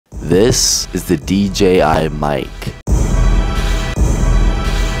This is the DJI Mic.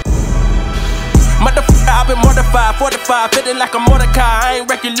 I've been mortified, 45, feeling like a Mordecai. I ain't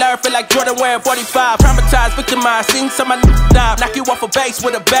regular, feel like Jordan wearing 45. Traumatized, victimized, seen some of my die. Knock you off a base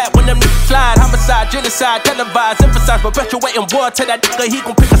with a bat when them niggas slide. Homicide, genocide, televised, emphasize, perpetuating war. Tell that nigga he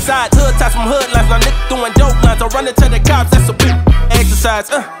gon' pick a side. Hood ties from hood lines, now niggas doing dope lines. Don't run into the cops, that's a big exercise.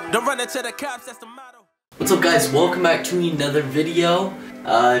 Don't run into the cops, that's the motto. What's up, guys? Welcome back to another video.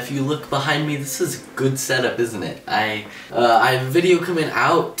 If you look behind me, this is a good setup, isn't it? I have a video coming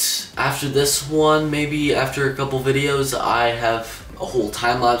out after this one, maybe after a couple videos. I have a whole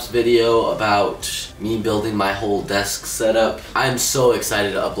time-lapse video about me building my whole desk setup. I'm so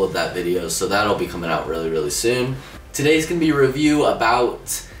excited to upload that video, so that'll be coming out really soon. Today's gonna be a review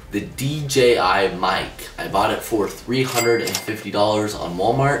about the DJI Mic. I bought it for $350 on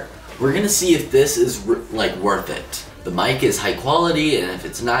Walmart. We're gonna see if this is like worth it. The mic is high quality, and if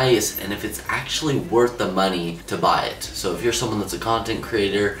it's nice, and if it's actually worth the money to buy it. So if you're someone that's a content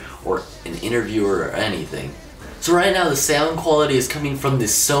creator or an interviewer or anything. So right now the sound quality is coming from the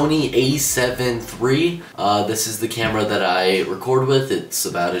Sony a7 III. This is the camera that I record with. It's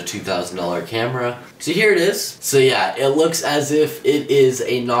about a $2,000 camera. So here it is. So yeah, it looks as if it is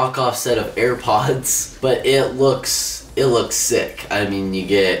a knockoff set of AirPods, but it looks sick. I mean, you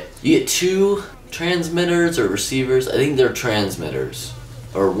get two transmitters or receivers. I think they're transmitters,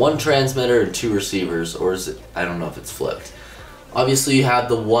 or one transmitter and two receivers, or is it, I don't know if it's flipped. Obviously you have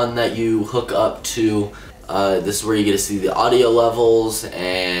the one that you hook up to, this is where you get to see the audio levels,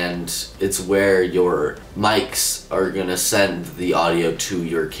 and it's where your mics are gonna send the audio to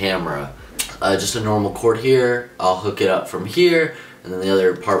your camera. Just a normal cord here. I'll hook it up from here, and then the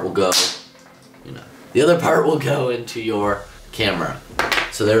other part will go, the other part will go into your camera.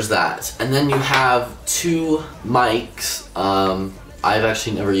 So there's that. And then you have two mics. I've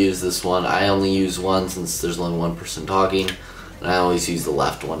actually never used this one. I only use one since there's only one person talking. And I always use the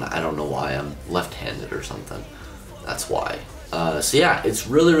left one. I don't know why. I'm left-handed or something. That's why. So yeah, it's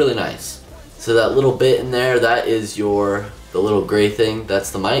really nice. So that little bit in there, that is the little gray thing.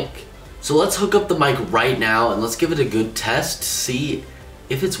 That's the mic. So let's hook up the mic right now and let's give it a good test. See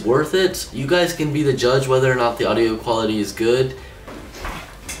if it's worth it. You guys can be the judge whether or not the audio quality is good.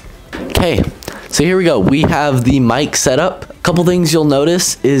 Okay, so here we go. We have the mic set up. A couple things you'll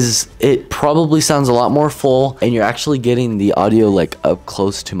notice is it probably sounds a lot more full, and you're actually getting the audio like up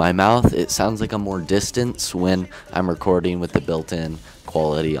close to my mouth. It sounds like I'm more distance when I'm recording with the built-in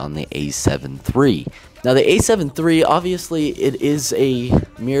quality on the a7 III. Now the a7 III, obviously it is a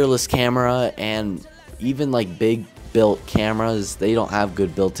mirrorless camera, and even like big built cameras, they don't have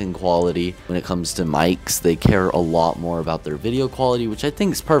good built-in quality when it comes to mics. They care a lot more about their video quality, which I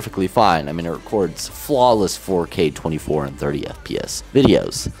think is perfectly fine. I mean, it records flawless 4K 24 and 30 FPS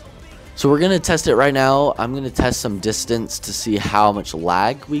videos. So we're gonna test it right now. I'm gonna test some distance to see how much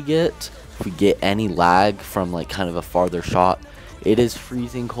lag we get. If we get any lag from like kind of a farther shot. It is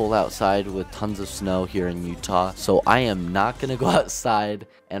freezing cold outside with tons of snow here in Utah, so I am not gonna go outside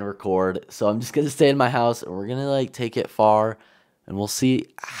and record. So I'm just gonna stay in my house, and we're gonna like take it far, and we'll see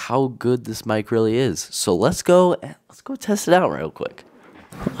how good this mic really is. So let's go test it out real quick.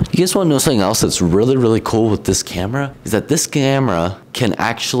 You guys want to know something else that's really cool with this camera? Is that this camera can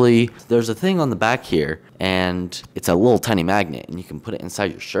actually, there's a thing on the back here, and it's a little tiny magnet, and you can put it inside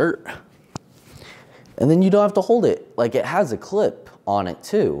your shirt. And then you don't have to hold it. Like, it has a clip on it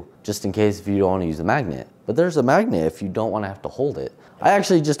too, just in case if you don't want to use the magnet. But there's a magnet if you don't want to have to hold it. I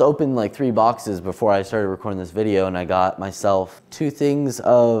actually just opened like 3 boxes before I started recording this video, and I got myself 2 things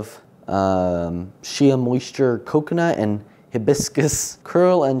of Shea Moisture Coconut and Hibiscus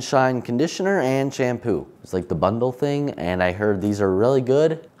Curl and Shine Conditioner and shampoo. It's like the bundle thing, and I heard these are really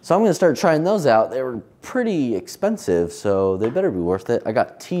good. So I'm gonna start trying those out. They were pretty expensive, so they better be worth it. I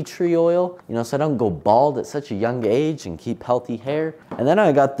got tea tree oil, so I don't go bald at such a young age and keep healthy hair. And then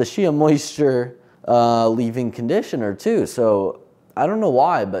I got the Shea Moisture leave-in conditioner too. So I don't know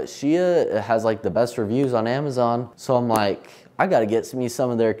why, but Shea has like the best reviews on Amazon. So I'm like, I gotta get me some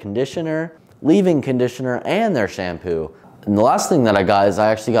of their conditioner, leave-in conditioner, and their shampoo. And the last thing that I got is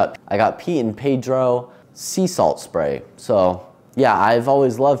I got Pete and Pedro sea salt spray. So yeah, I've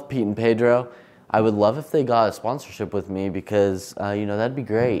always loved Pete and Pedro. I would love if they got a sponsorship with me, because that'd be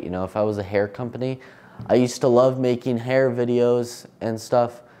great. If I was a hair company, I used to love making hair videos and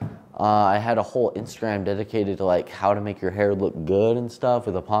stuff. I had a whole Instagram dedicated to like how to make your hair look good and stuff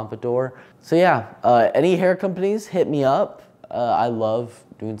with a pompadour. So yeah, any hair companies, hit me up. I love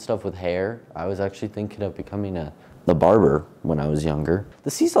doing stuff with hair. I was actually thinking of becoming a barber when I was younger. The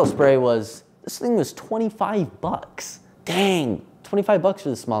sea salt spray this thing was 25 bucks. Dang, 25 bucks for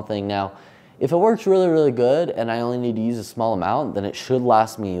this small thing. Now, if it works really, really good and I only need to use a small amount, then it should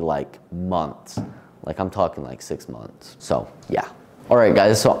last me like months. Like I'm talking like 6 months. So yeah. All right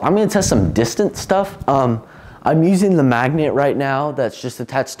guys, so I'm gonna test some distant stuff. I'm using the magnet right now that's just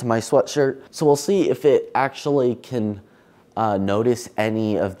attached to my sweatshirt. So we'll see if it actually can notice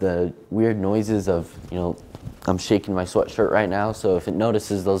any of the weird noises of, you know, I'm shaking my sweatshirt right now. So if it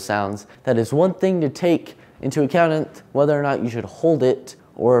notices those sounds, that is one thing to take into account, whether or not you should hold it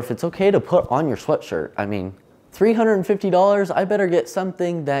or if it's okay to put on your sweatshirt. I mean, $350, I better get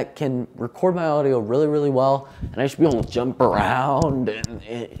something that can record my audio really, really well, and I should be able to jump around and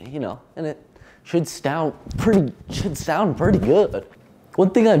it should sound pretty good.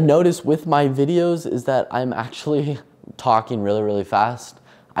 One thing I've noticed with my videos is that I'm actually talking really, really fast.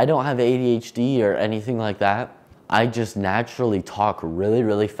 I don't have ADHD or anything like that. I just naturally talk really,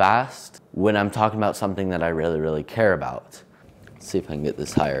 really fast when I'm talking about something that I really, really care about. Let's see if I can get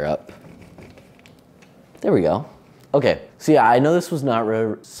this higher up. There we go. Okay, so yeah, I know this was not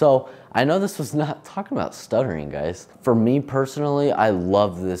talking about stuttering, guys. For me personally, I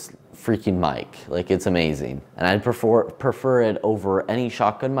love this freaking mic. Like, it's amazing. And I'd prefer it over any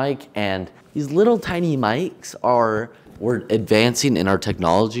shotgun mic. And these little tiny mics we're advancing in our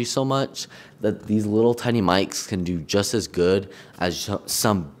technology so much that these little tiny mics can do just as good as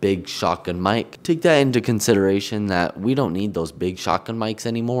some big shotgun mic. Take that into consideration that we don't need those big shotgun mics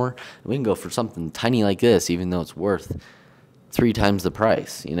anymore. We can go for something tiny like this, even though it's worth 3 times the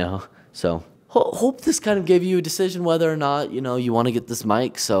price, you know? So hope this kind of gave you a decision whether or not, you know, you want to get this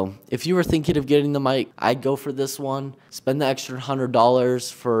mic. So if you were thinking of getting the mic, I'd go for this one. Spend the extra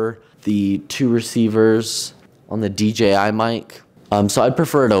 $100 for the 2 receivers on the DJI mic. So I'd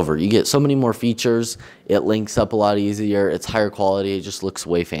prefer it over. You get so many more features. It links up a lot easier. It's higher quality. It just looks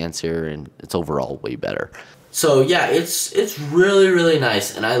way fancier and it's overall way better. So yeah, it's really, really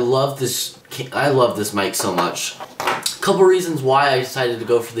nice. And I love this mic so much. A couple reasons why I decided to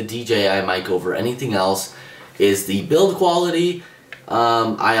go for the DJI mic over anything else is the build quality.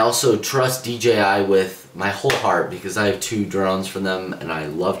 I also trust DJI with my whole heart because I have 2 drones from them and I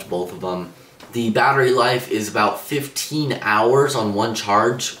loved both of them. The battery life is about 15 hours on one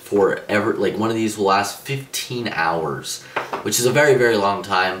charge like one of these will last 15 hours, which is a very, very long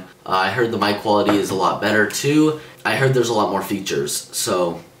time. I heard the mic quality is a lot better too. I heard there's a lot more features.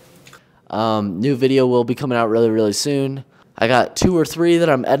 So, new video will be coming out really, really soon. I got 2 or 3 that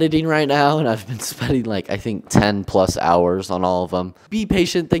I'm editing right now, and I've been spending like, I think 10 plus hours on all of them. Be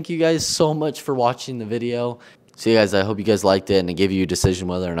patient. Thank you guys so much for watching the video. So you guys, I hope you guys liked it and it gave you a decision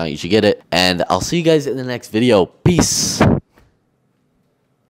whether or not you should get it. And I'll see you guys in the next video. Peace.